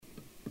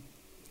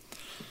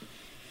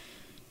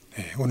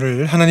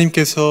오늘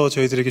하나님께서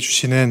저희들에게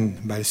주시는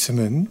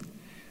말씀은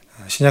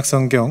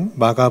신약성경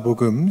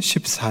마가복음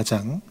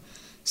 14장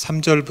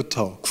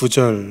 3절부터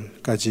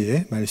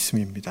 9절까지의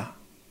말씀입니다.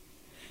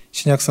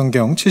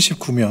 신약성경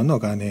 79면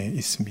어간에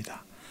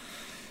있습니다.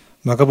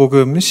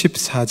 마가복음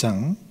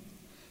 14장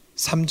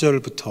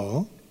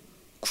 3절부터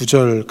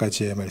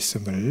 9절까지의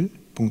말씀을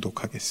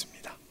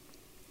봉독하겠습니다.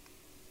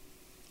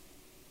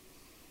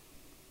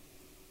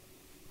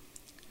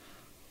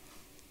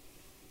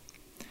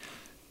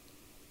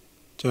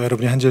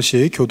 여러분이 한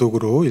절씩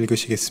교독으로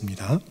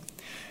읽으시겠습니다.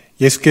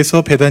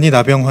 예수께서 베다니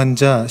나병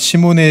환자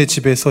시몬의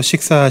집에서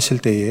식사하실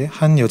때에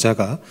한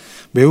여자가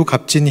매우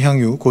값진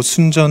향유 곧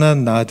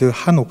순전한 나드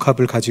한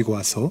옥합을 가지고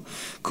와서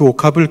그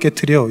옥합을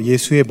깨트려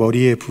예수의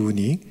머리에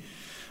부으니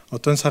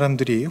어떤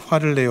사람들이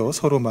화를 내어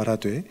서로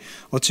말하되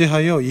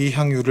어찌하여 이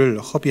향유를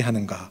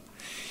허비하는가?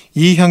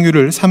 이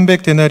향유를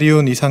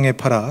 300데나리온 이상에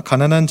팔아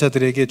가난한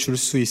자들에게 줄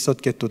수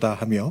있었겠도다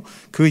하며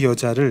그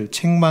여자를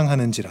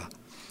책망하는지라.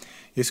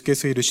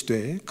 예수께서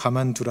이르시되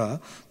가만두라.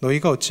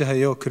 너희가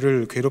어찌하여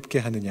그를 괴롭게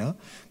하느냐?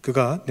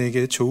 그가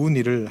내게 좋은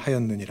일을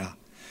하였느니라.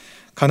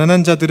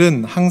 가난한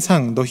자들은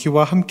항상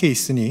너희와 함께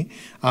있으니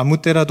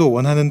아무 때라도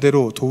원하는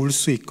대로 도울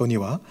수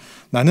있거니와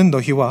나는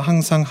너희와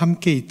항상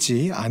함께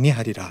있지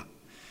아니하리라.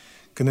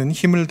 그는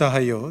힘을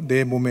다하여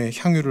내 몸에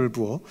향유를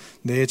부어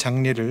내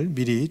장례를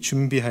미리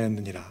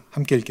준비하였느니라.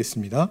 함께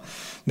읽겠습니다.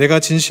 내가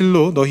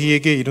진실로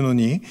너희에게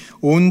이르노니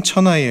온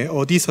천하에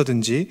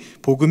어디서든지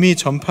복음이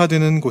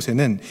전파되는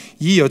곳에는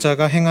이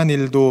여자가 행한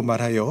일도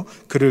말하여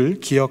그를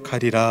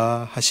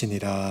기억하리라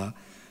하시니라.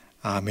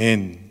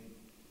 아멘.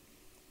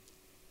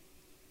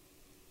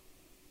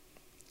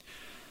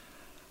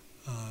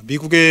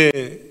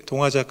 미국의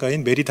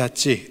동화작가인 메리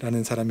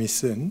다찌라는 사람이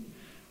쓴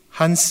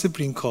한스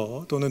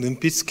브링커 또는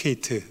은빛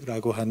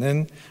스케이트라고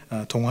하는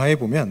동화에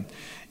보면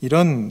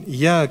이런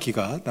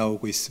이야기가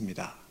나오고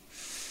있습니다.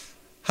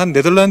 한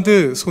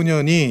네덜란드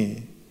소년이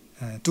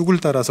뚝을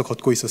따라서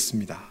걷고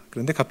있었습니다.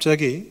 그런데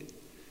갑자기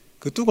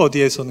그 뚝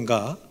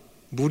어디에선가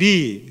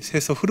물이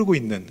새서 흐르고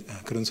있는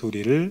그런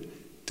소리를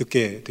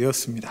듣게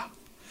되었습니다.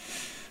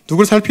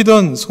 뚝을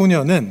살피던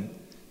소년은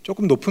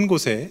조금 높은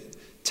곳에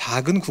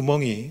작은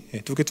구멍이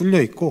뚝에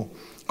뚫려 있고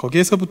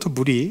거기에서부터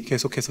물이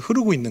계속해서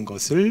흐르고 있는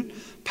것을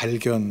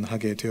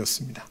발견하게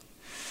되었습니다.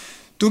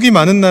 뚝이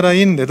많은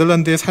나라인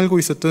네덜란드에 살고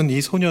있었던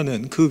이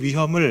소년은 그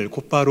위험을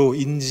곧바로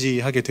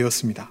인지하게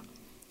되었습니다.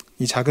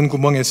 이 작은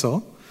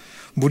구멍에서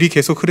물이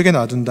계속 흐르게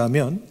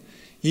놔둔다면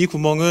이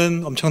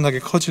구멍은 엄청나게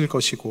커질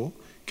것이고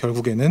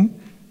결국에는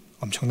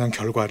엄청난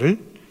결과를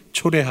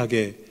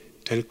초래하게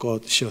될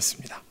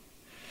것이었습니다.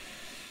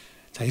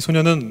 자, 이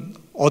소년은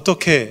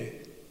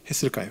어떻게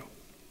했을까요?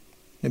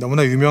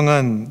 너무나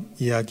유명한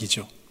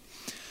이야기죠.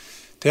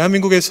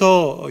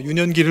 대한민국에서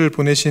유년기를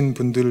보내신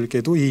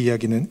분들께도 이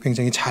이야기는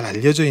굉장히 잘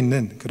알려져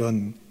있는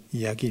그런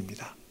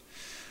이야기입니다.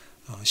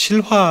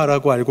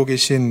 실화라고 알고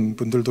계신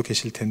분들도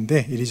계실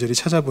텐데 이리저리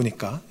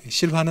찾아보니까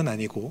실화는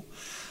아니고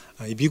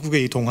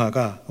미국의 이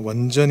동화가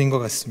원전인 것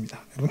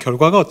같습니다. 여러분,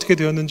 결과가 어떻게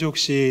되었는지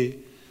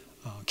혹시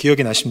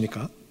기억이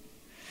나십니까?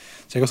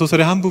 제가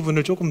소설의 한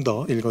부분을 조금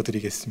더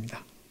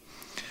읽어드리겠습니다.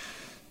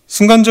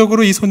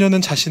 순간적으로 이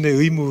소년은 자신의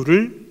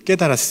의무를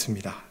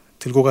깨달았습니다.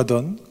 들고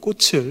가던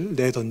꽃을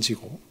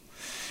내던지고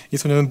이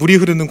소년은 물이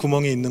흐르는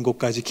구멍이 있는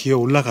곳까지 기어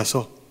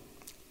올라가서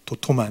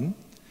도톰한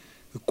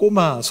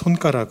꼬마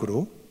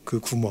손가락으로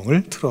그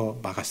구멍을 틀어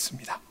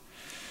막았습니다.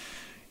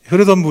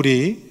 흐르던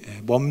물이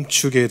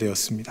멈추게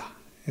되었습니다.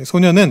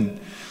 소년은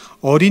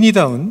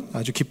어린이다운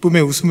아주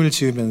기쁨의 웃음을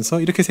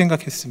지으면서 이렇게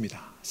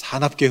생각했습니다.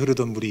 사납게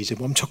흐르던 물이 이제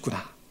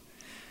멈췄구나.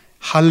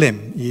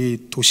 할렘, 이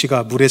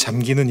도시가 물에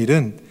잠기는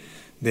일은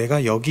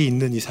내가 여기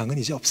있는 이상은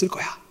이제 없을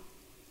거야.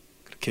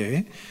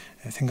 그렇게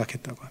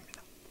생각했다고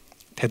합니다.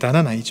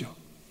 대단한 아이죠.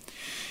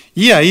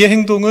 이 아이의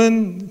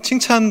행동은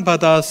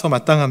칭찬받아서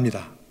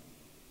마땅합니다.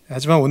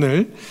 하지만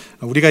오늘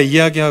우리가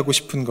이야기하고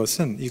싶은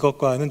것은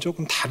이것과는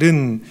조금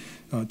다른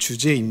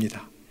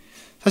주제입니다.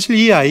 사실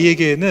이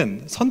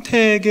아이에게는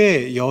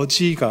선택의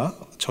여지가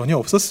전혀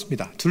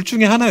없었습니다. 둘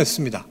중에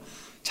하나였습니다.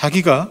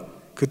 자기가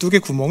그 뚝의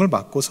구멍을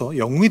막고서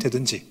영웅이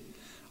되든지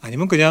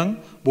아니면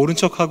그냥 모른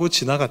척하고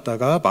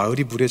지나갔다가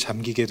마을이 물에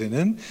잠기게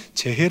되는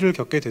재해를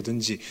겪게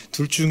되든지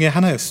둘 중에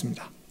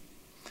하나였습니다.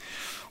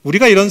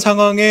 우리가 이런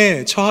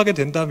상황에 처하게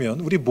된다면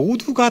우리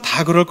모두가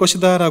다 그럴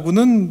것이다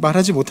라고는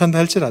말하지 못한다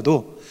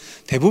할지라도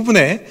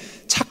대부분의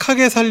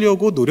착하게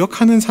살려고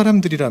노력하는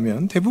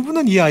사람들이라면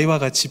대부분은 이 아이와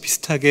같이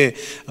비슷하게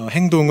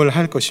행동을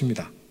할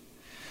것입니다.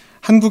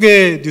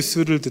 한국의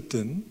뉴스를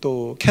듣든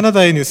또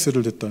캐나다의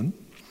뉴스를 듣던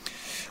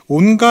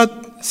온갖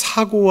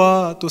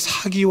사고와 또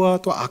사기와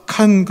또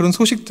악한 그런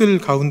소식들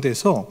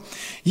가운데서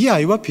이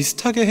아이와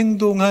비슷하게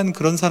행동한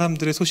그런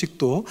사람들의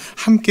소식도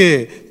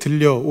함께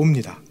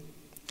들려옵니다.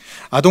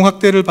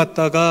 아동학대를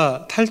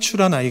받다가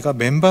탈출한 아이가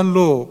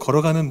맨발로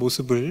걸어가는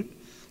모습을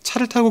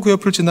차를 타고 그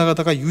옆을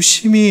지나가다가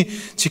유심히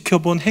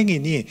지켜본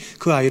행인이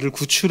그 아이를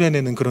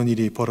구출해내는 그런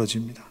일이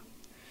벌어집니다.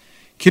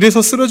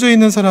 길에서 쓰러져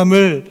있는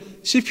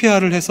사람을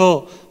CPR을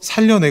해서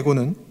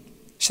살려내고는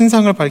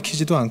신상을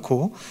밝히지도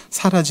않고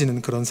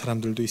사라지는 그런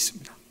사람들도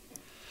있습니다.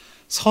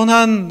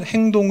 선한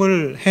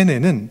행동을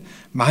해내는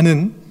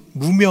많은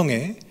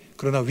무명의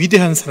그러나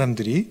위대한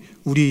사람들이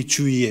우리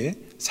주위에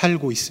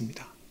살고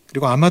있습니다.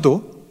 그리고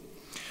아마도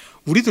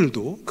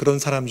우리들도 그런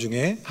사람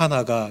중에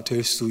하나가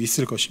될 수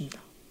있을 것입니다.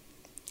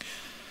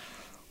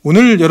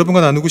 오늘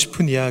여러분과 나누고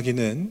싶은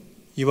이야기는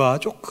이와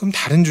조금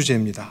다른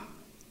주제입니다.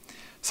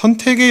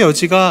 선택의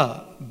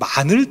여지가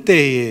많을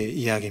때의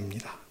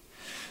이야기입니다.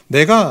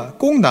 내가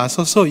꼭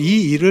나서서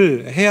이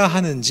일을 해야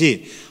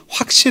하는지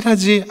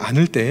확실하지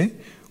않을 때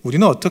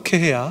우리는 어떻게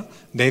해야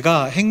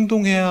내가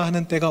행동해야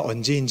하는 때가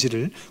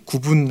언제인지를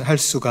구분할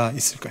수가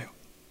있을까요?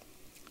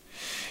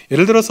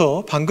 예를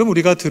들어서 방금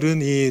우리가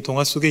들은 이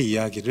동화 속의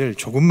이야기를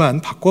조금만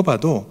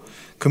바꿔봐도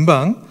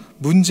금방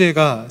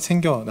문제가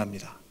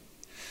생겨납니다.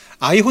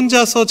 아이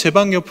혼자서 제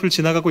방 옆을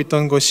지나가고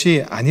있던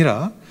것이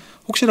아니라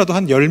혹시라도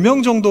한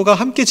 10명 정도가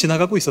함께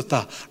지나가고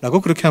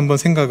있었다라고 그렇게 한번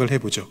생각을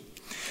해보죠.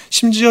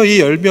 심지어 이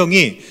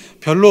 10명이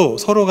별로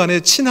서로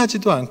간에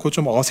친하지도 않고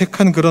좀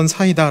어색한 그런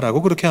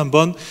사이다라고 그렇게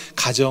한번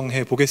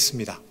가정해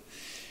보겠습니다.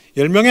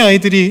 10명의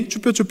아이들이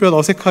쭈뼛쭈뼛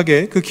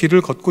어색하게 그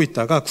길을 걷고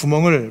있다가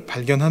구멍을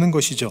발견하는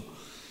것이죠.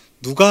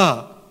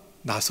 누가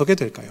나서게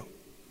될까요?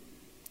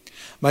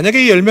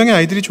 만약에 이 10명의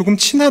아이들이 조금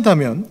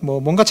친하다면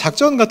뭔가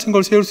작전 같은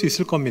걸 세울 수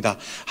있을 겁니다.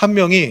 한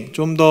명이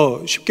좀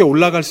더 쉽게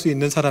올라갈 수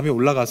있는 사람이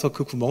올라가서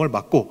그 구멍을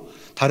막고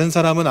다른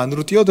사람은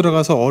안으로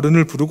뛰어들어가서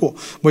어른을 부르고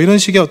이런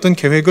식의 어떤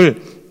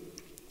계획을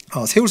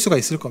세울 수가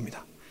있을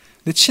겁니다.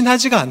 근데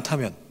친하지가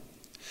않다면,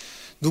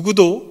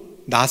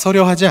 누구도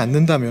나서려 하지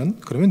않는다면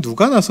그러면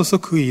누가 나서서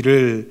그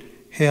일을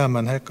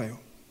해야만 할까요?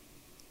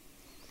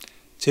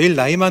 제일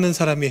나이 많은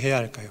사람이 해야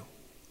할까요?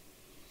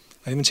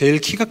 아니면 제일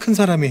키가 큰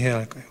사람이 해야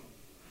할까요?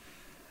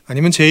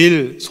 아니면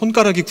제일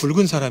손가락이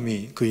굵은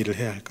사람이 그 일을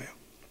해야 할까요?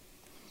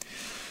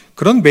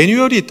 그런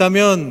매뉴얼이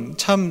있다면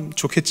참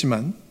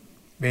좋겠지만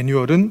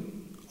매뉴얼은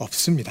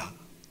없습니다.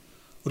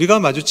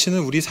 우리가 마주치는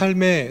우리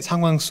삶의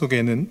상황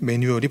속에는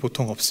매뉴얼이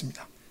보통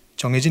없습니다.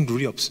 정해진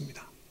룰이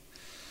없습니다.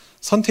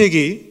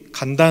 선택이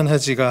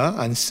간단하지가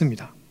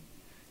않습니다.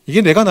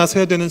 이게 내가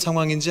나서야 되는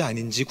상황인지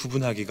아닌지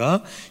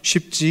구분하기가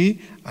쉽지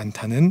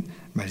않다는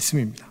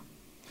말씀입니다.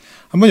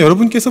 한번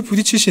여러분께서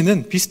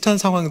부딪히시는 비슷한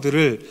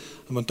상황들을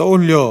한번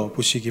떠올려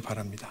보시기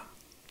바랍니다.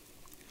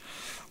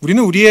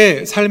 우리는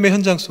우리의 삶의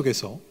현장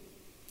속에서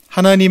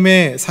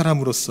하나님의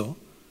사람으로서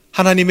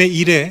하나님의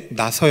일에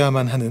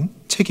나서야만 하는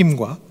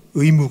책임과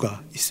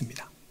의무가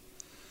있습니다.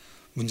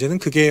 문제는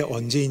그게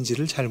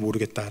언제인지를 잘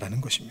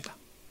모르겠다라는 것입니다.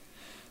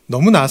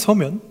 너무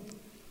나서면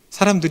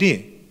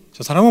사람들이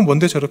저 사람은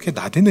뭔데 저렇게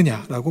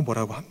나대느냐라고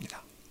뭐라고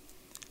합니다.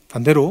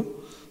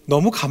 반대로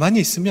너무 가만히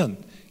있으면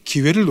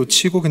기회를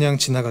놓치고 그냥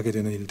지나가게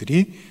되는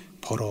일들이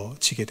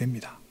벌어지게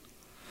됩니다.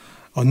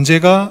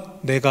 언제가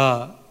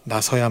내가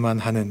나서야만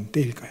하는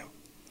때일까요?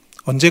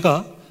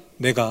 언제가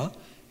내가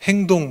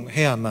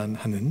행동해야만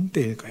하는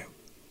때일까요?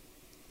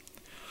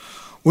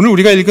 오늘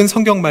우리가 읽은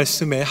성경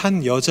말씀에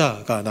한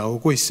여자가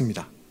나오고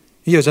있습니다.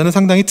 이 여자는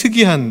상당히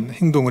특이한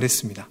행동을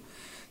했습니다.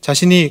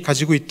 자신이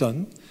가지고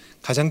있던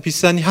가장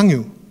비싼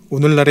향유,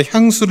 오늘날의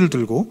향수를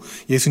들고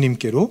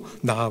예수님께로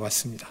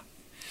나아왔습니다.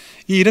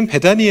 이 일은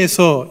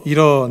베다니에서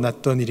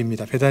일어났던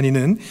일입니다.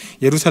 베다니는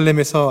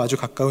예루살렘에서 아주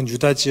가까운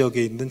유다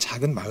지역에 있는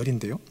작은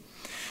마을인데요.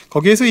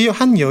 거기에서 이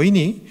한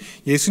여인이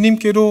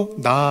예수님께로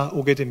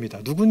나아오게 됩니다.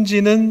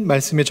 누군지는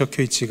말씀에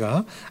적혀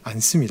있지가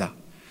않습니다.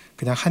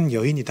 그냥 한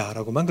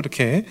여인이다라고만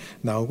그렇게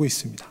나오고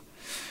있습니다.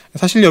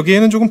 사실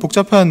여기에는 조금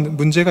복잡한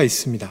문제가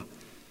있습니다.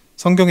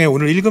 성경에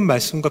오늘 읽은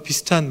말씀과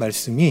비슷한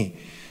말씀이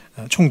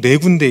총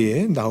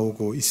 4군데에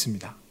나오고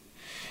있습니다.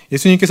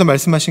 예수님께서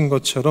말씀하신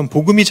것처럼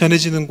복음이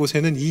전해지는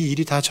곳에는 이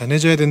일이 다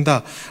전해져야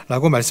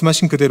된다라고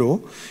말씀하신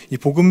그대로 이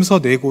복음서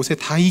 4곳에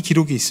다 이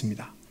기록이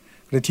있습니다.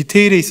 그런데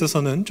디테일에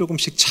있어서는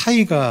조금씩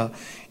차이가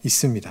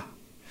있습니다.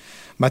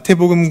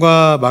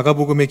 마태복음과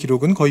마가복음의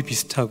기록은 거의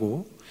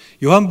비슷하고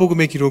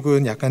요한복음의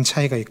기록은 약간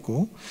차이가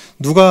있고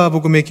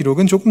누가복음의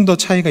기록은 조금 더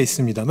차이가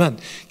있습니다만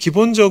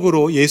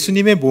기본적으로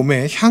예수님의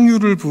몸에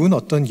향유를 부은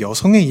어떤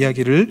여성의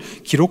이야기를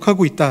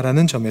기록하고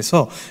있다라는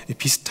점에서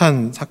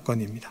비슷한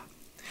사건입니다.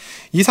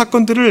 이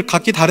사건들을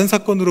각기 다른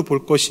사건으로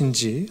볼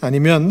것인지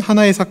아니면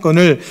하나의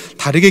사건을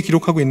다르게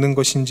기록하고 있는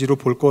것인지로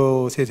볼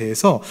것에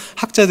대해서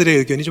학자들의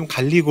의견이 좀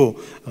갈리고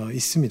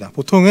있습니다.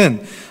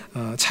 보통은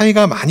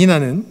차이가 많이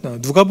나는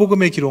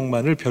누가복음의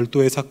기록만을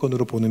별도의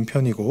사건으로 보는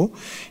편이고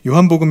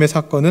요한복음의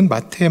사건은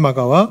마태,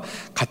 마가와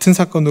같은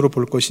사건으로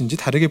볼 것인지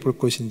다르게 볼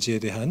것인지에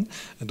대한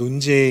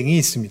논쟁이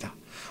있습니다.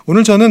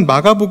 오늘 저는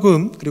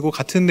마가복음 그리고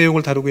같은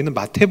내용을 다루고 있는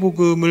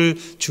마태복음을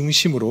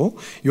중심으로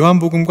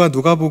요한복음과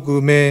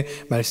누가복음의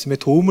말씀에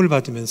도움을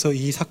받으면서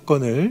이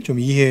사건을 좀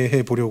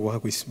이해해 보려고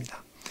하고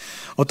있습니다.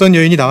 어떤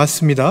여인이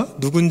나왔습니다.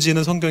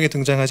 누군지는 성경에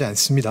등장하지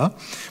않습니다.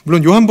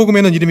 물론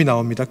요한복음에는 이름이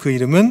나옵니다. 그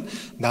이름은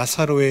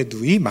나사로의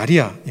누이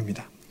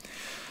마리아입니다.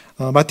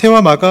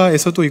 마태와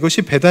마가에서도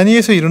이것이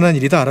베다니에서 일어난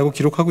일이다라고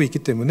기록하고 있기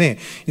때문에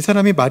이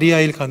사람이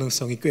마리아일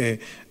가능성이 꽤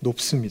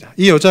높습니다.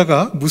 이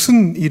여자가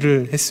무슨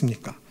일을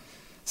했습니까?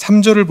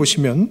 3절을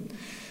보시면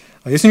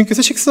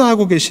예수님께서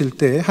식사하고 계실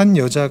때 한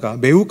여자가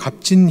매우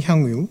값진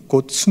향유,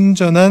 곧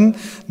순전한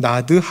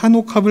나드 한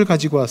옥합을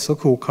가지고 와서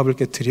그 옥합을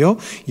깨뜨려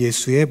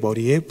예수의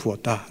머리에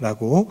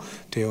부었다라고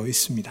되어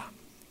있습니다.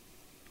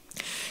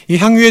 이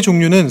향유의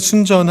종류는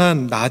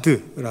순전한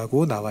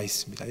나드라고 나와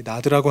있습니다. 이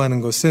나드라고 하는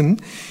것은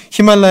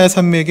히말라야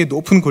산맥의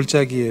높은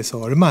골짜기에서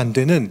얼마 안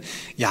되는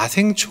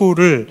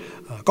야생초를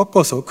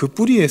꺾어서 그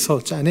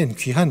뿌리에서 짜낸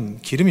귀한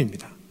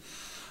기름입니다.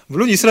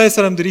 물론 이스라엘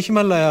사람들이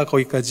히말라야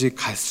거기까지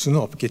갈 수는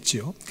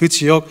없겠지요. 그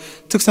지역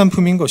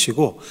특산품인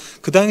것이고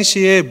그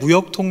당시에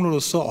무역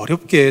통로로서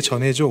어렵게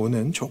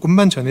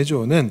조금만 전해져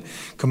오는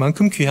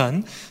그만큼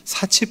귀한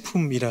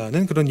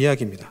사치품이라는 그런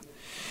이야기입니다.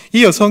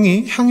 이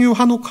여성이 향유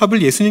한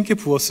옥합을 예수님께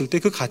부었을 때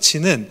그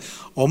가치는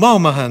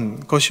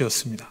어마어마한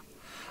것이었습니다.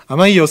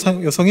 아마 이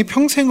여성이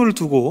평생을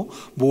두고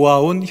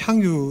모아온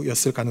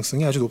향유였을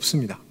가능성이 아주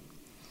높습니다.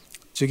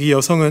 즉 이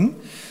여성은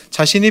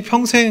자신이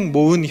평생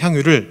모은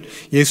향유를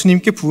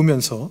예수님께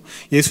부으면서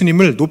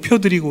예수님을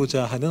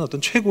높여드리고자 하는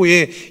어떤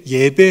최고의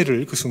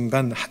예배를 그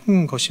순간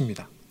한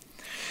것입니다.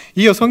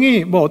 이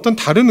여성이 어떤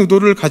다른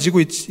의도를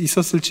가지고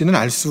있었을지는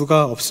알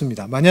수가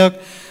없습니다. 만약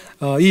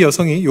이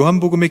여성이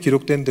요한복음에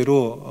기록된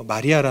대로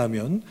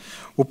마리아라면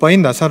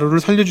오빠인 나사로를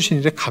살려주신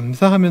일에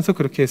감사하면서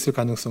그렇게 했을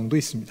가능성도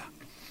있습니다.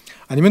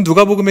 아니면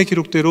누가복음의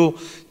기록대로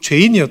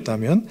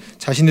죄인이었다면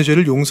자신의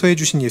죄를 용서해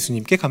주신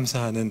예수님께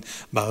감사하는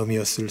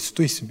마음이었을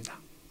수도 있습니다.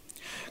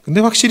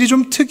 근데 확실히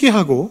좀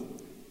특이하고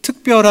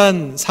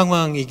특별한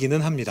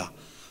상황이기는 합니다.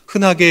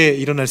 흔하게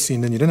일어날 수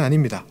있는 일은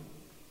아닙니다.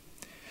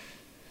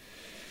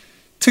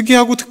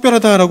 특이하고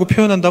특별하다라고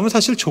표현한다면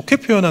사실 좋게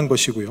표현한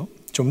것이고요.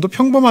 좀 더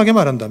평범하게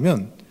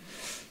말한다면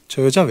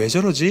저 여자 왜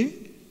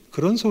저러지?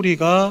 그런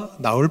소리가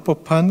나올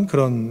법한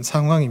그런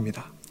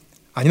상황입니다.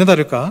 아니나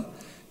다를까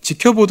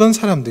지켜보던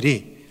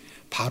사람들이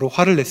바로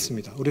화를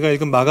냈습니다. 우리가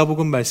읽은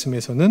마가복음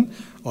말씀에서는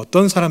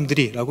어떤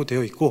사람들이 라고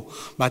되어 있고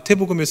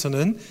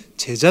마태복음에서는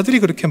제자들이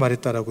그렇게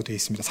말했다라고 되어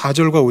있습니다.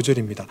 4절과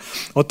 5절입니다.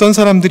 어떤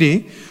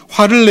사람들이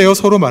화를 내어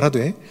서로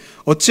말하되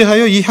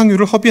어찌하여 이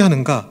향유를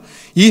허비하는가?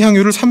 이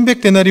향유를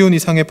 300데나리온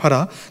이상에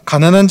팔아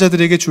가난한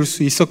자들에게 줄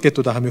수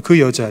있었겠도다 하며 그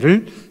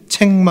여자를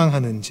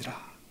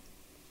책망하는지라.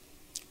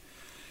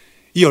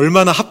 이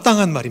얼마나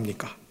합당한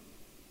말입니까?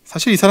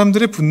 사실 이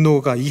사람들의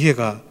분노가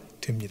이해가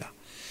됩니다.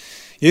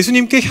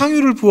 예수님께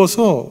향유를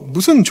부어서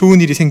무슨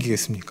좋은 일이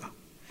생기겠습니까?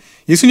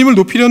 예수님을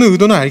높이려는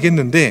의도는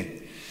알겠는데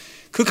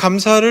그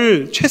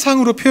감사를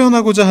최상으로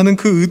표현하고자 하는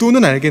그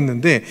의도는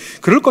알겠는데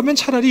그럴 거면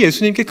차라리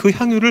예수님께 그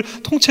향유를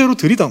통째로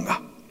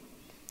드리던가.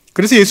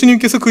 그래서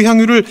예수님께서 그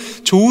향유를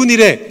좋은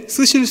일에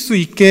쓰실 수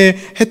있게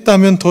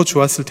했다면 더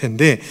좋았을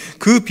텐데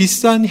그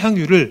비싼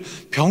향유를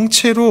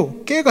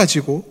병채로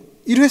깨가지고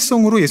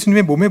일회성으로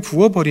예수님의 몸에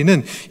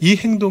부어버리는 이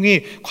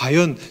행동이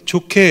과연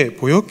좋게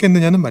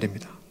보였겠느냐는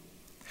말입니다.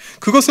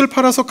 그것을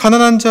팔아서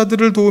가난한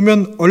자들을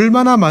도우면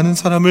얼마나 많은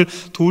사람을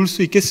도울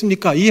수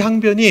있겠습니까? 이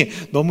항변이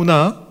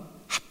너무나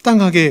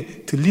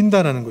합당하게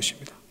들린다는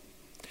것입니다.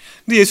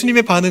 근데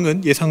예수님의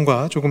반응은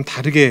예상과 조금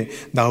다르게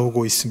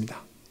나오고 있습니다.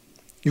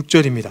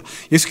 6절입니다.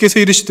 예수께서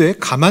이르시되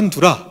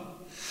가만두라.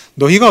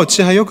 너희가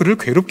어찌하여 그를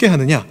괴롭게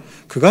하느냐?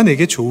 그가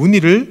내게 좋은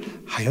일을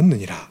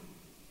하였느니라.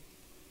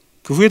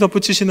 그 후에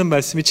덧붙이시는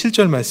말씀이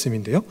 7절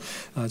말씀인데요.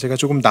 제가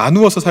조금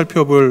나누어서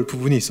살펴볼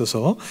부분이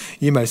있어서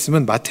이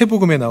말씀은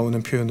마태복음에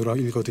나오는 표현으로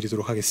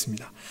읽어드리도록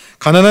하겠습니다.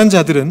 가난한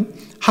자들은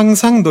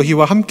항상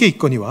너희와 함께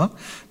있거니와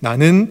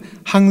나는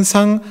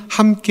항상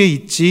함께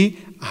있지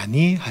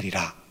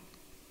아니하리라.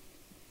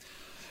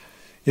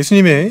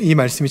 예수님의 이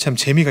말씀이 참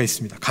재미가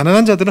있습니다.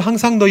 가난한 자들은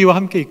항상 너희와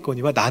함께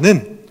있거니와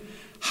나는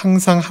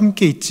항상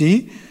함께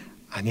있지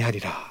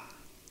아니하리라.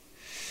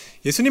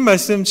 예수님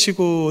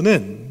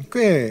말씀치고는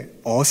꽤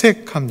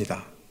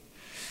어색합니다.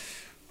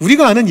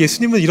 우리가 아는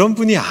예수님은 이런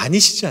분이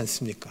아니시지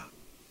않습니까?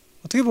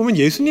 어떻게 보면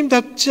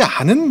예수님답지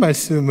않은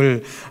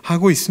말씀을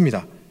하고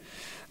있습니다.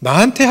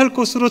 나한테 할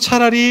것으로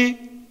차라리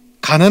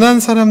가난한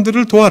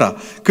사람들을 도와라.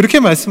 그렇게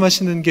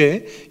말씀하시는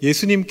게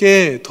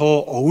예수님께 더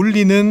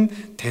어울리는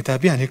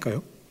대답이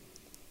아닐까요?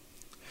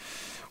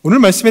 오늘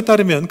말씀에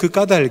따르면 그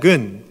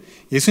까닭은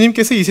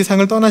예수님께서 이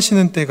세상을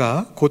떠나시는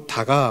때가 곧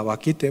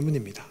다가왔기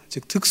때문입니다.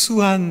 즉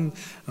특수한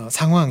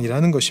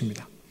상황이라는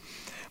것입니다.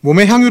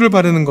 몸에 향유를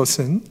바르는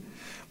것은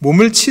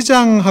몸을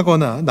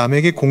치장하거나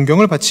남에게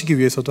공경을 바치기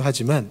위해서도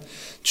하지만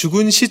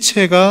죽은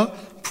시체가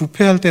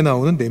부패할 때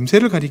나오는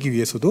냄새를 가리기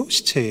위해서도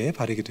시체에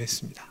바르기도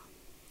했습니다.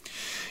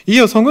 이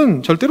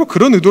여성은 절대로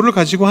그런 의도를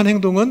가지고 한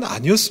행동은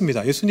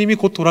아니었습니다. 예수님이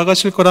곧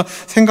돌아가실 거라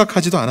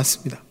생각하지도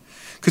않았습니다.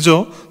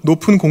 그저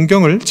높은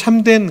공경을,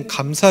 참된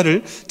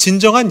감사를,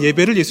 진정한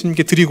예배를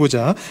예수님께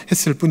드리고자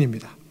했을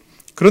뿐입니다.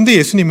 그런데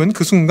예수님은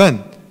그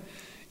순간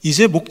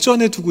이제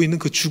목전에 두고 있는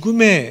그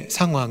죽음의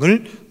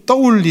상황을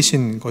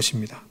떠올리신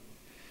것입니다.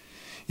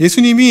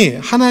 예수님이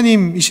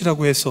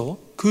하나님이시라고 해서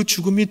그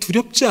죽음이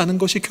두렵지 않은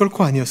것이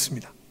결코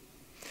아니었습니다.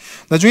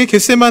 나중에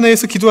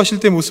겟세마네에서 기도하실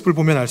때 모습을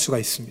보면 알 수가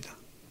있습니다.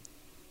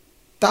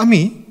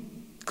 땀이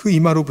그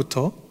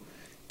이마로부터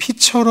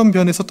피처럼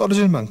변해서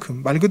떨어질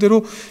만큼 말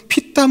그대로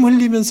피땀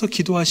흘리면서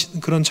기도하시는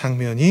그런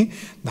장면이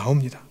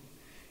나옵니다.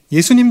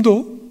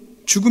 예수님도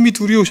죽음이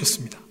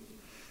두려우셨습니다.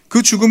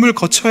 그 죽음을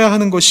거쳐야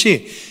하는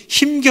것이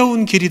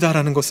힘겨운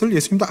길이다라는 것을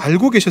예수님도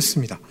알고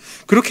계셨습니다.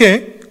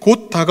 그렇게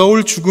곧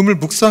다가올 죽음을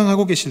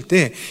묵상하고 계실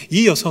때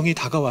이 여성이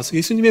다가와서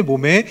예수님의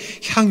몸에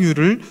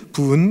향유를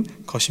부은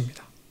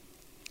것입니다.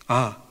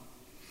 아,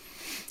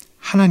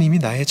 하나님이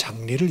나의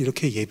장례를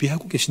이렇게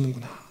예비하고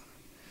계시는구나.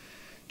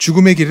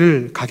 죽음의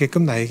길을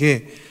가게끔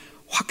나에게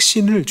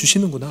확신을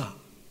주시는구나.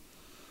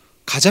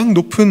 가장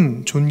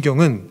높은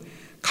존경은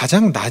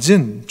가장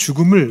낮은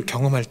죽음을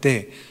경험할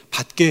때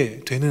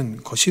받게 되는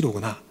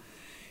것이로구나.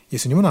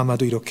 예수님은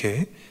아마도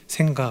이렇게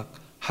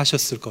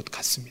생각하셨을 것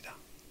같습니다.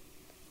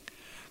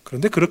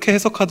 그런데 그렇게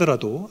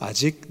해석하더라도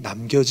아직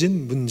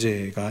남겨진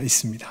문제가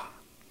있습니다.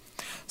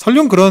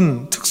 설령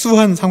그런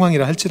특수한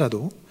상황이라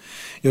할지라도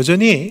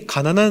여전히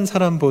가난한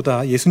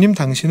사람보다 예수님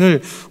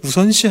당신을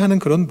우선시하는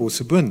그런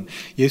모습은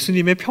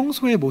예수님의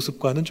평소의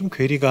모습과는 좀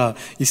괴리가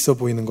있어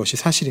보이는 것이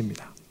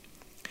사실입니다.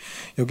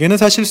 여기에는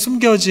사실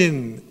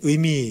숨겨진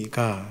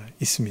의미가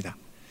있습니다.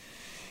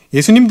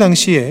 예수님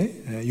당시에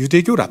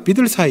유대교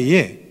랍비들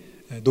사이에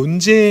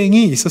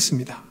논쟁이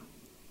있었습니다.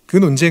 그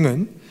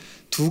논쟁은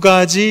두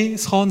가지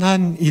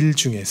선한 일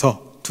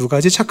중에서, 두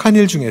가지 착한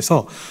일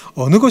중에서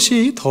어느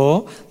것이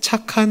더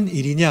착한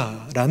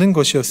일이냐라는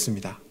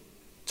것이었습니다.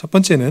 첫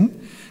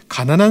번째는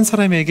가난한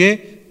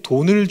사람에게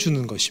돈을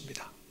주는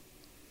것입니다.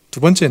 두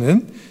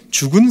번째는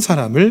죽은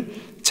사람을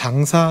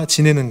장사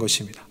지내는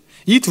것입니다.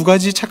 이 두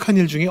가지 착한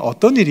일 중에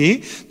어떤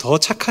일이 더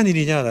착한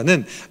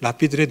일이냐라는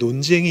랍비들의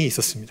논쟁이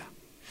있었습니다.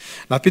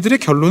 랍비들의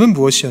결론은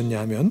무엇이었냐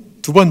하면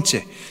두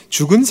번째,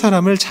 죽은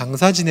사람을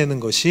장사 지내는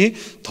것이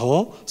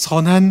더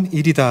선한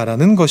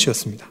일이다라는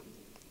것이었습니다.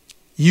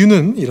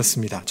 이유는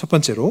이렇습니다. 첫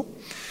번째로,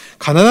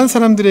 가난한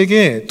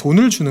사람들에게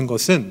돈을 주는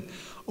것은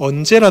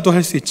언제라도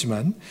할 수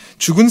있지만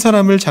죽은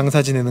사람을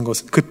장사 지내는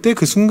것은 그때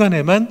그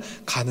순간에만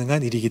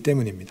가능한 일이기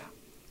때문입니다.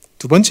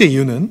 두 번째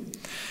이유는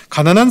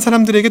가난한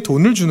사람들에게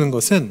돈을 주는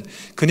것은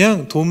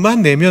그냥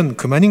돈만 내면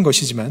그만인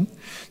것이지만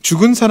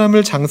죽은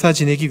사람을 장사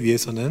지내기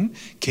위해서는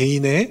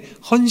개인의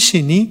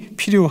헌신이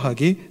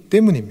필요하기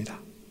때문입니다.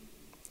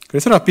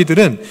 그래서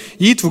랍비들은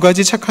이 두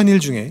가지 착한 일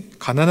중에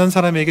가난한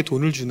사람에게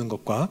돈을 주는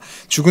것과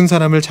죽은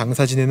사람을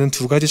장사 지내는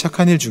두 가지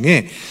착한 일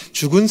중에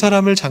죽은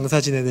사람을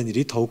장사 지내는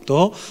일이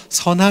더욱더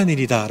선한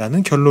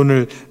일이다라는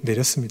결론을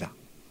내렸습니다.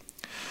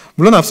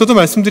 물론 앞서도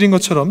말씀드린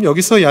것처럼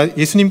여기서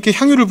예수님께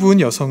향유를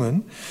부은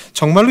여성은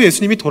정말로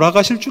예수님이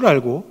돌아가실 줄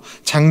알고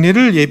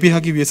장례를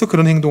예비하기 위해서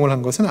그런 행동을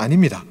한 것은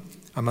아닙니다.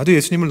 아마도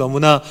예수님을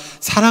너무나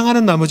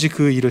사랑하는 나머지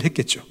그 일을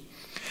했겠죠.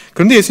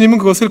 그런데 예수님은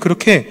그것을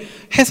그렇게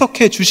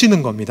해석해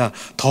주시는 겁니다.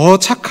 더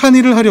착한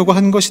일을 하려고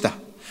한 것이다.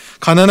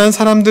 가난한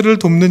사람들을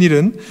돕는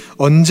일은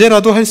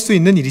언제라도 할 수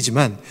있는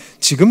일이지만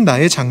지금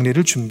나의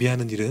장례를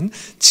준비하는 일은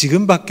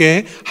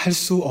지금밖에 할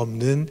수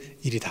없는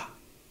일이다.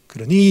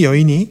 그러니 이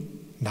여인이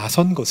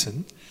나선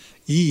것은,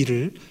 이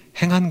일을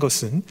행한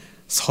것은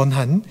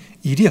선한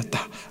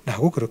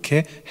일이었다라고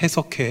그렇게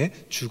해석해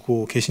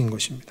주고 계신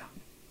것입니다.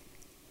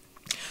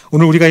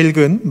 오늘 우리가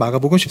읽은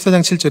마가복음 14장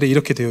 7절에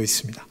이렇게 되어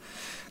있습니다.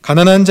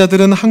 가난한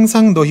자들은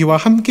항상 너희와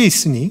함께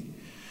있으니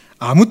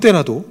아무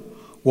때라도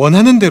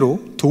원하는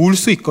대로 도울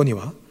수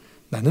있거니와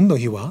나는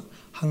너희와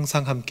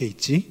항상 함께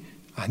있지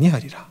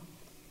아니하리라.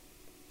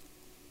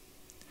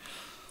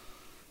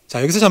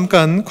 자, 여기서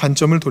잠깐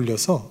관점을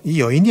돌려서 이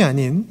여인이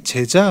아닌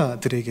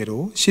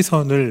제자들에게로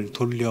시선을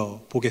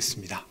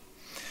돌려보겠습니다.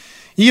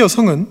 이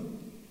여성은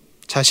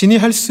자신이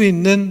할 수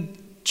있는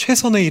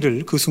최선의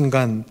일을 그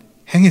순간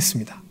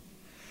행했습니다.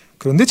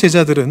 그런데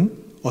제자들은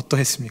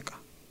어떠했습니까?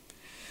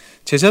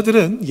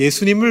 제자들은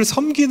예수님을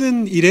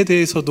섬기는 일에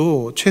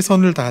대해서도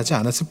최선을 다하지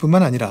않았을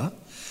뿐만 아니라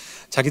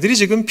자기들이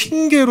지금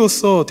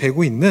핑계로서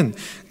대고 있는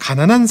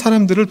가난한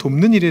사람들을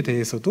돕는 일에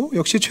대해서도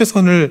역시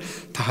최선을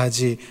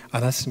다하지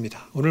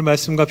않았습니다. 오늘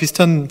말씀과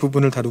비슷한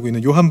부분을 다루고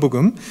있는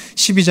요한복음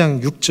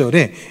 12장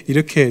 6절에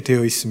이렇게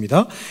되어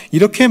있습니다.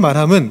 이렇게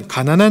말함은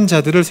가난한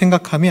자들을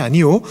생각함이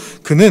아니요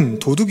그는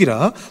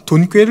도둑이라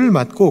돈꾀를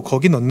맞고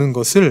거기 넣는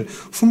것을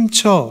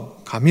훔쳐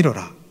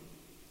가밀어라.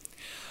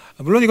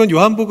 물론 이건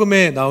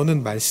요한복음에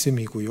나오는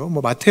말씀이고요.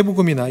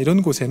 마태복음이나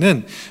이런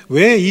곳에는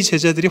왜 이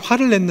제자들이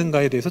화를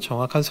냈는가에 대해서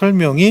정확한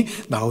설명이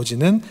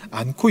나오지는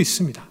않고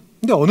있습니다.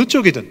 근데 어느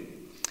쪽이든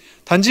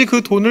단지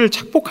그 돈을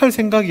착복할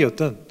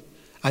생각이었든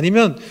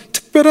아니면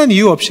특별한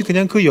이유 없이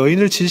그냥 그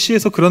여인을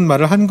질시해서 그런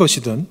말을 한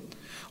것이든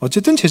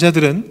어쨌든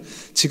제자들은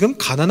지금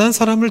가난한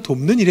사람을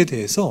돕는 일에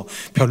대해서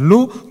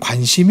별로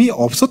관심이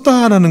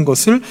없었다라는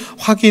것을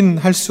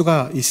확인할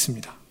수가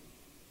있습니다.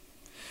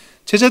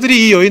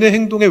 제자들이 이 여인의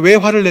행동에 왜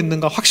화를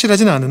냈는가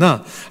확실하지는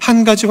않으나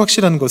한 가지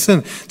확실한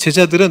것은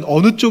제자들은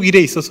어느 쪽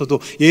일에 있어서도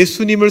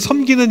예수님을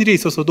섬기는 일에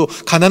있어서도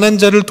가난한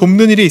자를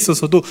돕는 일에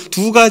있어서도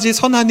두 가지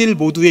선한 일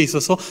모두에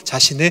있어서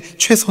자신의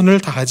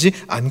최선을 다하지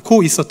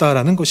않고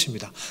있었다라는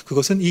것입니다.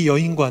 그것은 이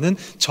여인과는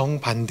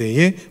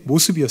정반대의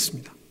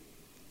모습이었습니다.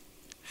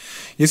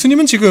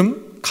 예수님은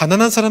지금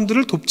가난한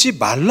사람들을 돕지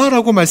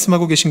말라라고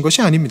말씀하고 계신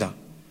것이 아닙니다.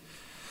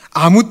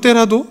 아무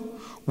때라도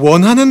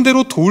원하는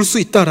대로 도울 수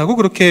있다라고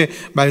그렇게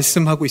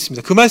말씀하고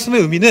있습니다. 그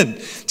말씀의 의미는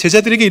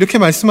제자들에게 이렇게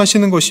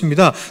말씀하시는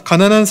것입니다.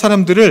 가난한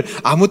사람들을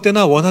아무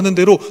때나 원하는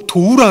대로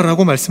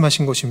도우라라고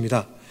말씀하신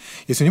것입니다.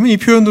 예수님은 이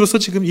표현으로서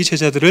지금 이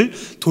제자들을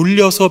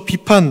돌려서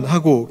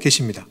비판하고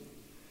계십니다.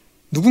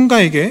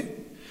 누군가에게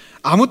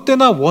아무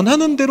때나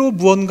원하는 대로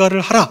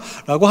무언가를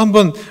하라라고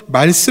한번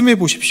말씀해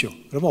보십시오.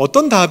 여러분,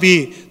 어떤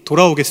답이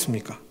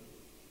돌아오겠습니까?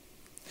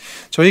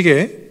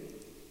 저에게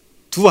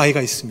두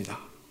아이가 있습니다.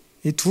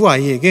 이 두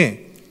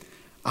아이에게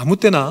아무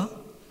때나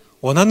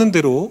원하는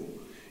대로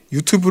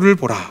유튜브를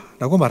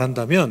보라라고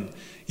말한다면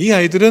이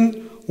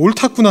아이들은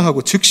옳았구나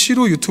하고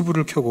즉시로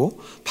유튜브를 켜고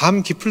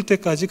밤 깊을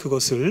때까지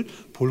그것을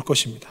볼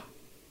것입니다.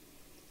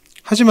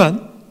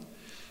 하지만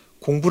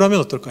공부라면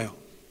어떨까요?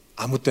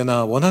 아무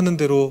때나 원하는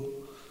대로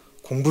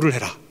공부를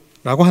해라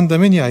라고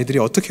한다면 이 아이들이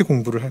어떻게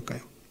공부를 할까요?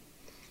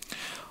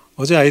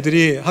 어제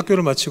아이들이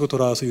학교를 마치고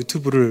돌아와서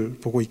유튜브를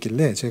보고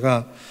있길래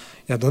제가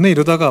야, 너네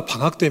이러다가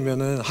방학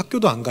되면은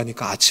학교도 안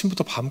가니까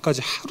아침부터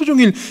밤까지 하루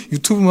종일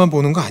유튜브만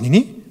보는 거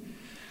아니니?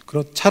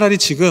 그럼 차라리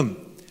지금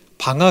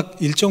방학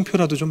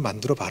일정표라도 좀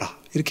만들어 봐라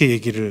이렇게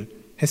얘기를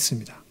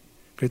했습니다.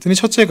 그랬더니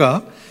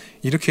첫째가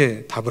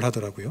이렇게 답을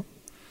하더라고요.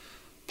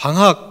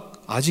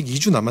 방학 아직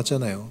 2주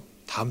남았잖아요.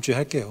 다음 주에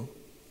할게요.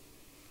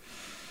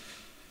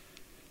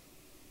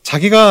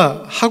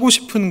 자기가 하고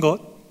싶은 것,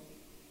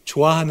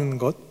 좋아하는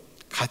것,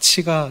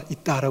 가치가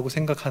있다라고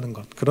생각하는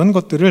것, 그런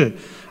것들을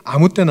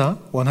아무 때나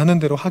원하는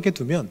대로 하게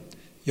두면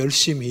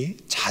열심히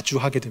자주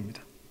하게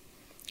됩니다.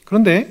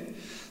 그런데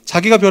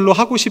자기가 별로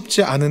하고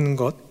싶지 않은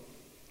것,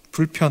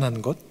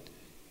 불편한 것,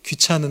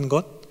 귀찮은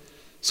것,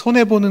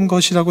 손해보는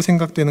것이라고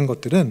생각되는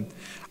것들은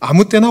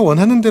아무 때나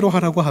원하는 대로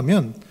하라고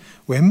하면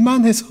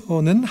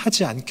웬만해서는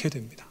하지 않게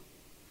됩니다.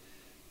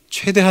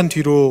 최대한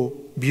뒤로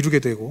미루게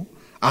되고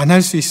안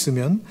할 수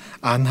있으면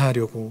안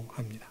하려고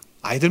합니다.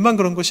 아이들만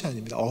그런 것이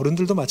아닙니다.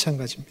 어른들도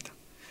마찬가지입니다.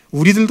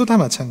 우리들도 다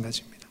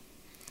마찬가지입니다.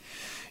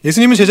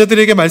 예수님은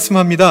제자들에게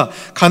말씀합니다.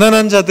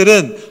 가난한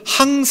자들은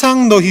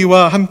항상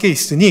너희와 함께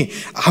있으니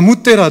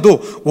아무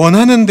때라도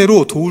원하는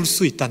대로 도울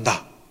수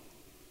있단다.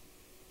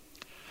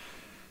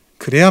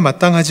 그래야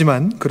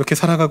마땅하지만 그렇게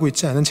살아가고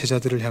있지 않은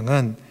제자들을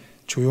향한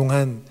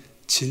조용한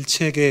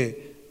질책의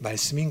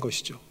말씀인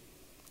것이죠.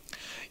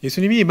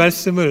 예수님이 이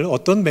말씀을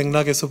어떤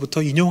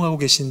맥락에서부터 인용하고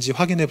계신지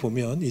확인해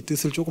보면 이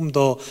뜻을 조금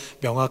더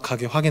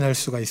명확하게 확인할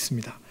수가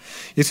있습니다.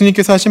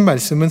 예수님께서 하신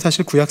말씀은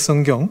사실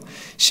구약성경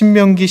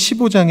신명기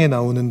 15장에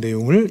나오는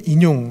내용을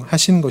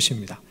인용하신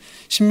것입니다.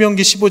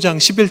 신명기 15장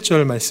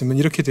 11절 말씀은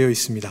이렇게 되어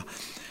있습니다.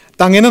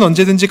 땅에는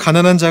언제든지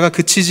가난한 자가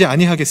그치지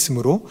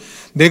아니하겠으므로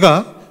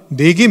내가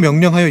네게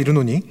명령하여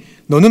이르노니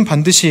너는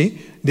반드시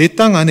내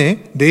땅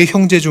안에 내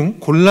형제 중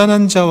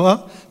곤란한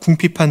자와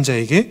궁핍한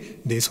자에게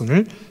내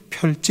손을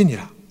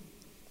펼지니라.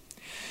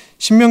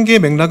 신명기의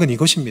맥락은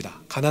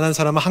이것입니다. 가난한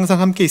사람은 항상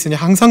함께 있으니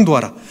항상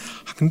도와라.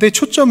 근데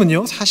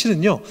초점은요,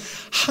 사실은요,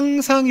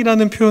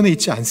 항상이라는 표현에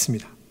있지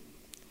않습니다.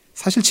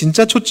 사실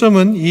진짜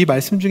초점은 이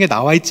말씀 중에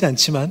나와 있지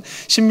않지만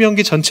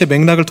신명기 전체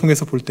맥락을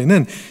통해서 볼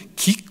때는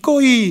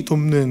기꺼이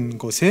돕는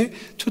것에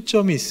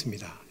초점이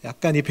있습니다.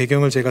 약간 이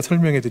배경을 제가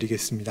설명해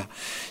드리겠습니다.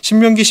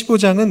 신명기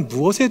 15장은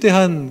무엇에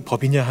대한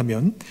법이냐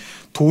하면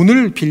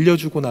돈을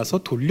빌려주고 나서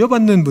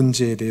돌려받는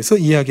문제에 대해서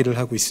이야기를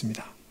하고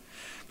있습니다.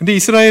 근데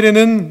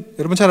이스라엘에는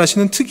여러분 잘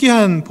아시는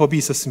특이한 법이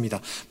있었습니다.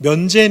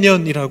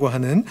 면제년이라고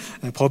하는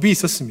법이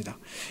있었습니다.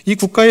 이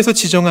국가에서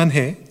지정한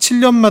해,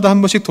 7년마다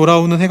한 번씩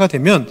돌아오는 해가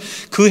되면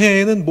그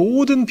해에는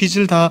모든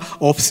빚을 다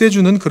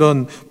없애주는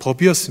그런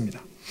법이었습니다.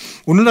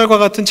 오늘날과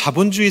같은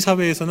자본주의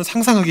사회에서는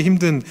상상하기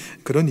힘든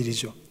그런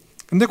일이죠.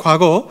 근데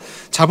과거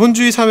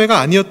자본주의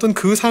사회가 아니었던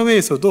그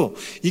사회에서도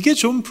이게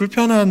좀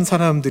불편한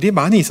사람들이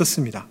많이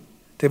있었습니다.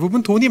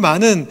 대부분 돈이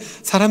많은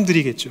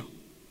사람들이겠죠.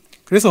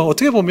 그래서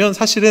어떻게 보면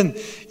사실은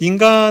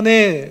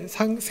인간의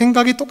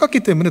생각이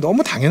똑같기 때문에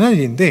너무 당연한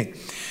일인데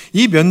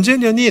이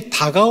면제년이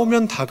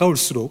다가오면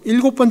다가올수록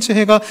 7번째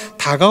해가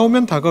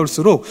다가오면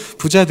다가올수록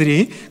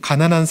부자들이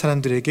가난한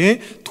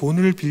사람들에게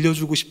돈을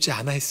빌려주고 싶지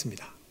않아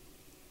했습니다.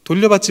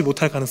 돌려받지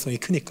못할 가능성이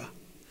크니까.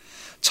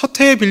 첫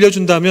해에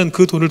빌려준다면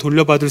그 돈을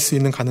돌려받을 수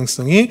있는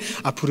가능성이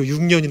앞으로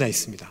 6년이나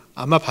있습니다.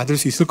 아마 받을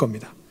수 있을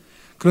겁니다.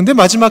 그런데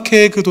마지막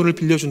해에 그 돈을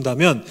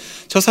빌려준다면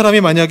저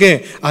사람이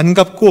만약에 안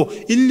갚고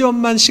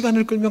 1년만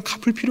시간을 끌면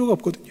갚을 필요가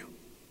없거든요.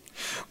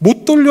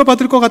 못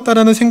돌려받을 것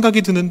같다라는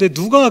생각이 드는데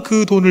누가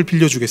그 돈을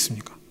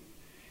빌려주겠습니까?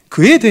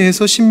 그에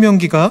대해서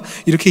신명기가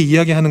이렇게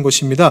이야기하는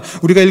것입니다.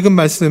 우리가 읽은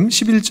말씀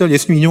 11절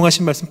예수님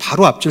인용하신 말씀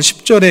바로 앞절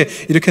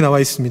 10절에 이렇게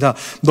나와 있습니다.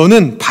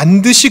 너는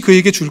반드시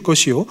그에게 줄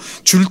것이요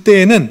줄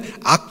때에는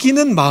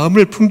아끼는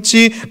마음을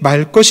품지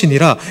말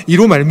것이니라.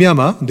 이로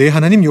말미암아 내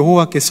하나님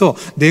여호와께서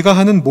내가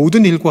하는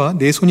모든 일과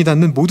내 손이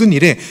닿는 모든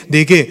일에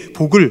내게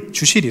복을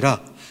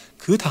주시리라.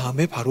 그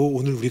다음에 바로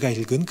오늘 우리가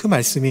읽은 그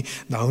말씀이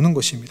나오는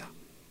것입니다.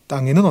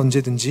 땅에는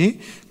언제든지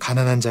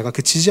가난한 자가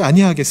그치지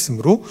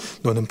아니하겠으므로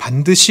너는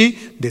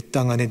반드시 내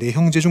땅 안에 내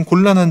형제 중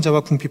곤란한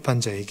자와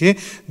궁핍한 자에게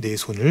내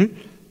손을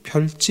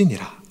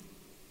펼지니라.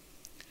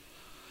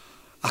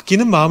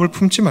 아끼는 마음을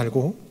품지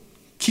말고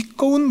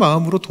기꺼운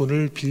마음으로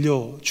돈을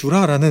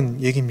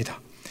빌려주라라는 얘기입니다.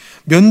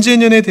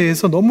 면제년에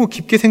대해서 너무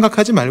깊게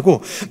생각하지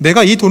말고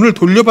내가 이 돈을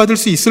돌려받을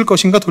수 있을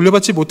것인가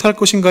돌려받지 못할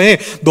것인가에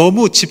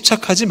너무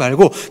집착하지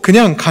말고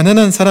그냥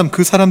가난한 사람,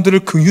 그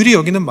사람들을 긍휼히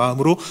여기는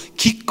마음으로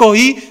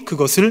기꺼이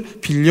그것을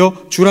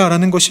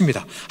빌려주라라는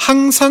것입니다.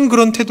 항상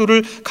그런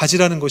태도를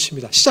가지라는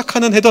것입니다.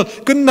 시작하는 해든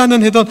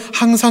끝나는 해든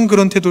항상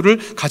그런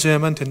태도를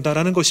가져야만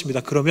된다라는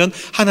것입니다. 그러면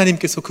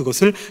하나님께서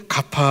그것을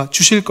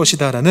갚아주실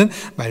것이다라는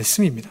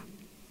말씀입니다.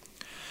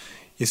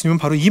 예수님은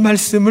바로 이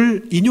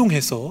말씀을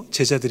인용해서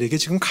제자들에게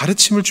지금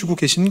가르침을 주고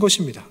계신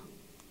것입니다.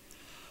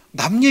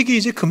 남 얘기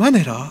이제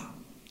그만해라.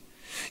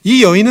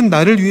 이 여인은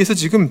나를 위해서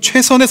지금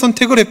최선의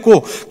선택을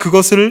했고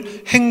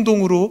그것을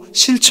행동으로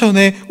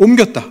실천해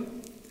옮겼다.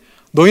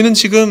 너희는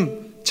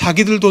지금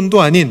자기들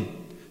돈도 아닌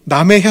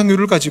남의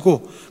향유를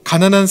가지고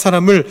가난한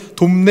사람을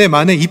돕내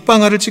만에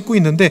입방아를 찍고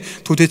있는데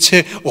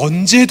도대체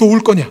언제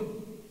도울 거냐?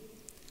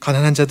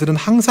 가난한 자들은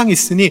항상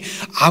있으니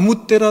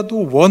아무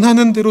때라도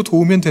원하는 대로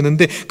도우면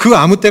되는데 그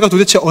아무 때가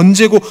도대체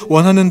언제고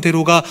원하는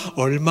대로가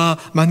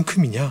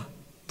얼마만큼이냐?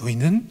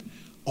 너희는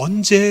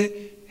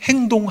언제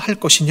행동할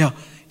것이냐?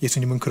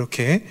 예수님은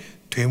그렇게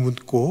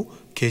되묻고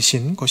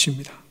계신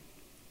것입니다.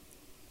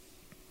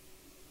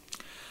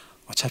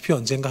 어차피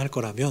언젠가 할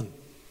거라면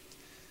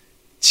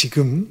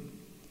지금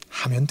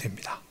하면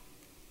됩니다.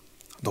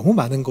 너무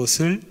많은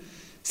것을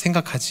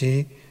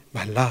생각하지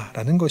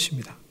말라라는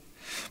것입니다.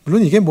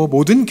 물론 이게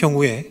모든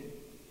경우에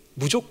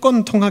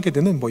무조건 통하게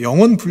되는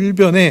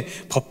영원불변의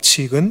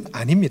법칙은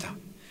아닙니다.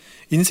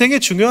 인생의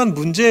중요한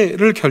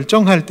문제를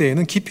결정할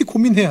때에는 깊이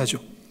고민해야죠.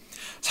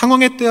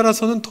 상황에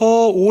따라서는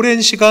더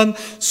오랜 시간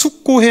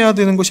숙고해야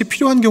되는 것이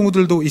필요한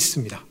경우들도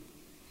있습니다.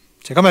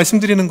 제가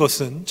말씀드리는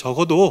것은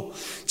적어도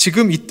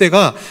지금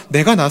이때가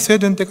내가 나서야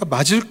되는 때가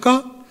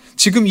맞을까?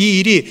 지금 이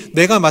일이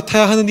내가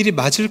맡아야 하는 일이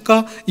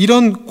맞을까?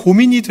 이런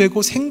고민이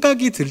되고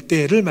생각이 들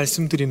때를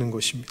말씀드리는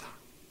것입니다.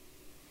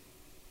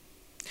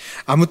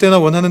 아무 때나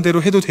원하는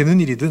대로 해도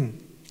되는 일이든,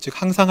 즉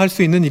항상 할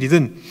수 있는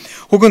일이든,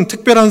 혹은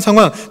특별한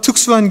상황,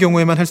 특수한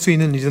경우에만 할 수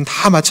있는 일이든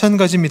다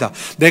마찬가지입니다.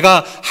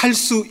 내가 할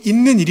수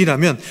있는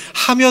일이라면,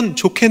 하면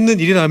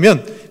좋겠는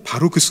일이라면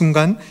바로 그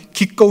순간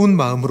기꺼운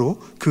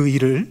마음으로 그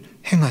일을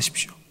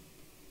행하십시오.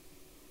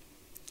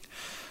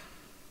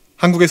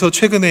 한국에서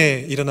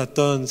최근에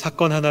일어났던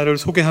사건 하나를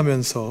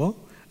소개하면서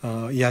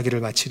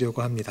이야기를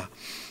마치려고 합니다.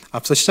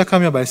 앞서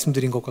시작하며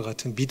말씀드린 것과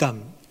같은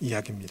미담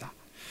이야기입니다.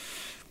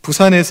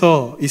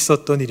 부산에서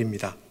있었던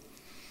일입니다.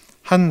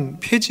 한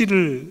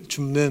폐지를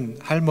줍는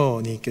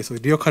할머니께서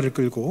리어카를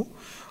끌고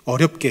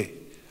어렵게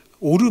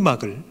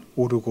오르막을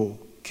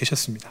오르고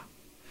계셨습니다.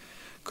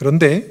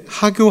 그런데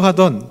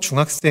하교하던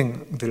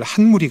중학생들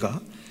한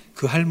무리가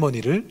그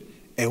할머니를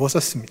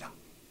애워쌌습니다.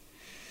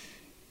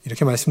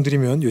 이렇게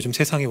말씀드리면 요즘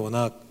세상이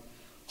워낙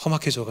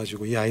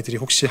험악해져가지고 이 아이들이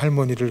혹시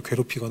할머니를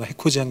괴롭히거나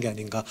해코지한 게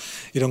아닌가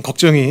이런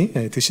걱정이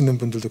드시는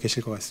분들도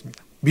계실 것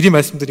같습니다. 미리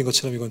말씀드린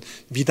것처럼 이건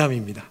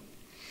미담입니다.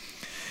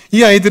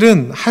 이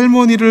아이들은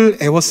할머니를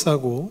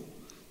애워싸고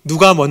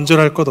누가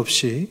먼저랄 것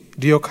없이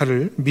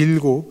리어카를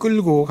밀고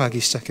끌고 가기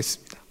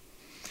시작했습니다.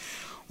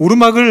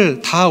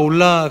 오르막을 다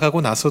올라가고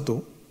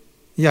나서도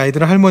이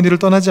아이들은 할머니를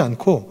떠나지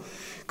않고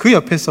그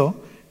옆에서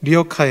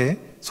리어카에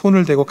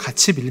손을 대고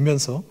같이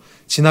밀면서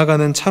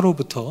지나가는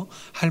차로부터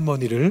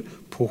할머니를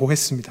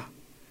보호했습니다.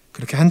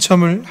 그렇게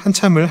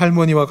한참을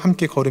할머니와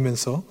함께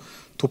걸으면서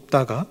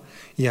돕다가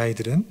이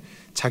아이들은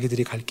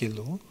자기들이 갈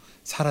길로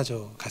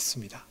사라져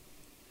갔습니다.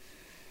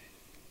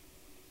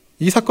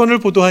 이 사건을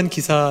보도한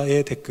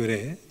기사의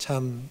댓글에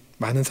참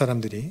많은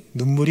사람들이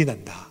눈물이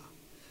난다.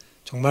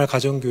 정말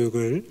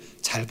가정교육을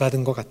잘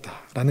받은 것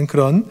같다라는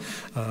그런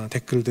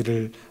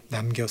댓글들을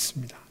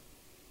남겼습니다.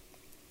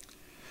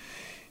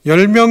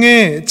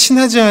 10명의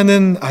친하지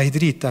않은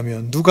아이들이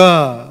있다면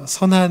누가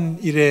선한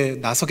일에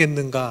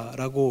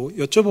나서겠는가라고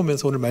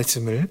여쭤보면서 오늘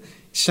말씀을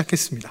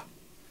시작했습니다.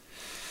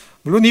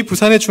 물론 이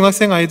부산의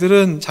중학생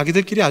아이들은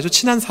자기들끼리 아주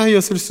친한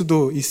사이였을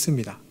수도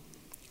있습니다.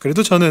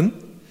 그래도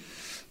저는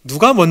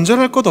누가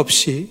먼저랄 것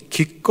없이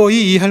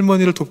기꺼이 이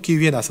할머니를 돕기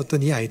위해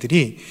나섰던 이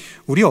아이들이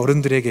우리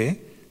어른들에게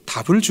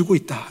답을 주고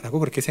있다라고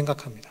그렇게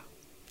생각합니다.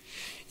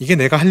 이게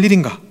내가 할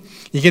일인가?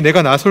 이게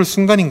내가 나설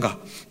순간인가?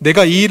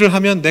 내가 이 일을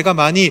하면 내가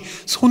많이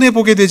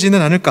손해보게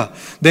되지는 않을까?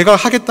 내가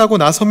하겠다고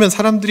나서면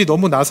사람들이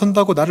너무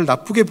나선다고 나를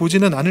나쁘게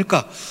보지는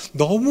않을까?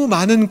 너무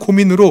많은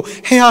고민으로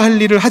해야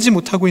할 일을 하지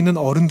못하고 있는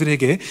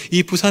어른들에게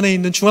이 부산에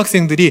있는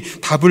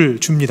중학생들이 답을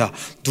줍니다.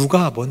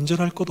 누가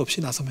먼저랄 것 없이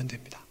나서면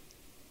됩니다.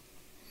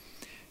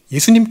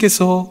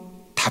 예수님께서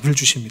답을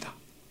주십니다.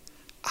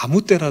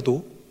 아무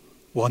때라도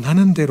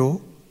원하는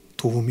대로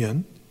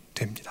도우면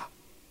됩니다.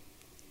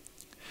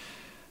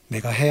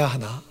 내가 해야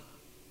하나?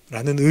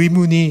 라는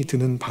의문이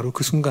드는 바로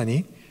그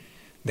순간이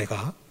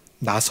내가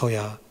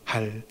나서야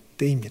할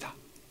때입니다.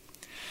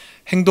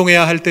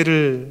 행동해야 할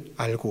때를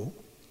알고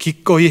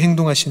기꺼이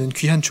행동하시는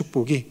귀한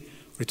축복이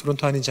우리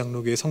토론토 한인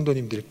장로교회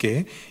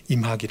성도님들께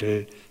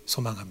임하기를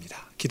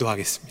소망합니다.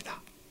 기도하겠습니다.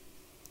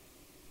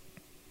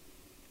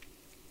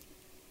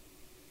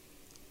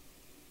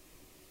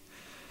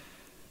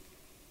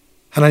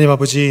 하나님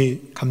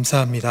아버지,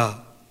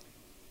 감사합니다.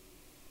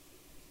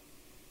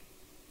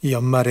 이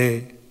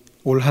연말에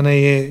올 한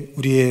해의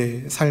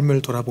우리의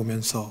삶을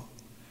돌아보면서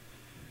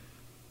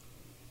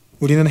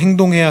우리는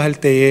행동해야 할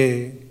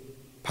때에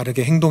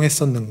바르게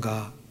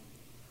행동했었는가,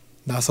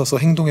 나서서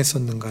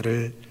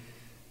행동했었는가를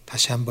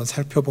다시 한번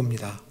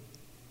살펴봅니다.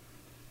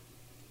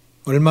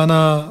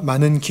 얼마나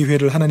많은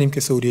기회를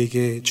하나님께서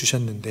우리에게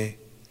주셨는데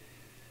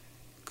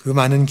그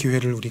많은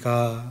기회를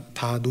우리가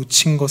다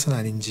놓친 것은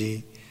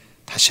아닌지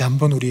다시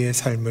한번 우리의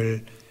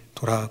삶을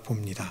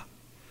돌아봅니다.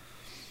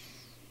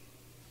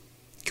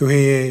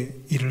 교회의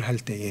일을 할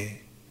때에,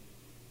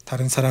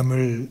 다른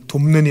사람을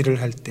돕는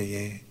일을 할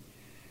때에,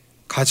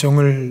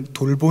 가정을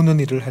돌보는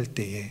일을 할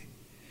때에,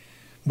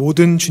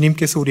 모든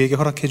주님께서 우리에게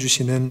허락해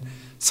주시는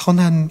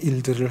선한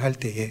일들을 할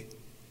때에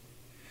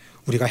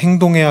우리가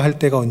행동해야 할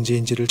때가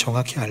언제인지를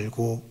정확히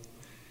알고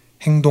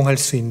행동할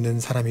수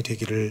있는 사람이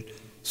되기를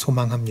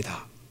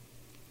소망합니다.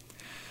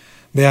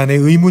 내 안에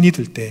의문이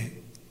들 때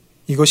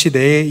이것이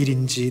내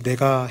일인지,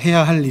 내가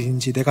해야 할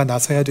일인지, 내가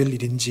나서야 될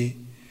일인지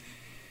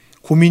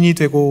고민이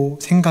되고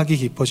생각이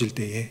깊어질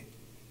때에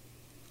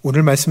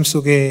오늘 말씀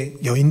속의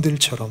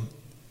여인처럼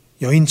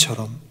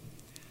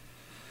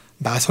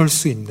나설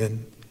수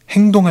있는,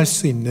 행동할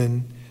수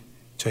있는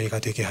저희가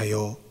되게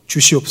하여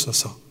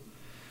주시옵소서.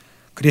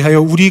 그리하여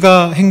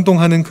우리가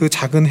행동하는 그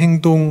작은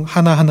행동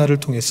하나하나를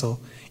통해서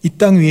이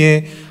땅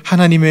위에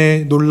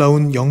하나님의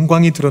놀라운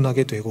영광이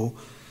드러나게 되고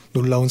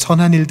놀라운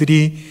선한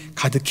일들이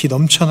가득히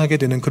넘쳐나게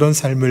되는 그런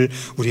삶을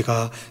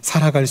우리가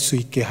살아갈 수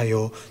있게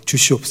하여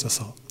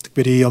주시옵소서.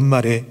 특별히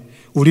연말에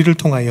우리를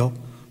통하여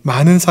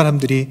많은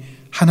사람들이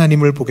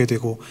하나님을 보게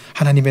되고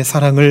하나님의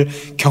사랑을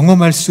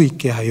경험할 수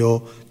있게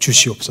하여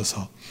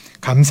주시옵소서.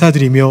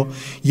 감사드리며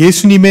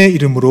예수님의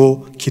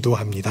이름으로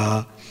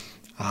기도합니다.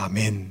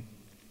 아멘.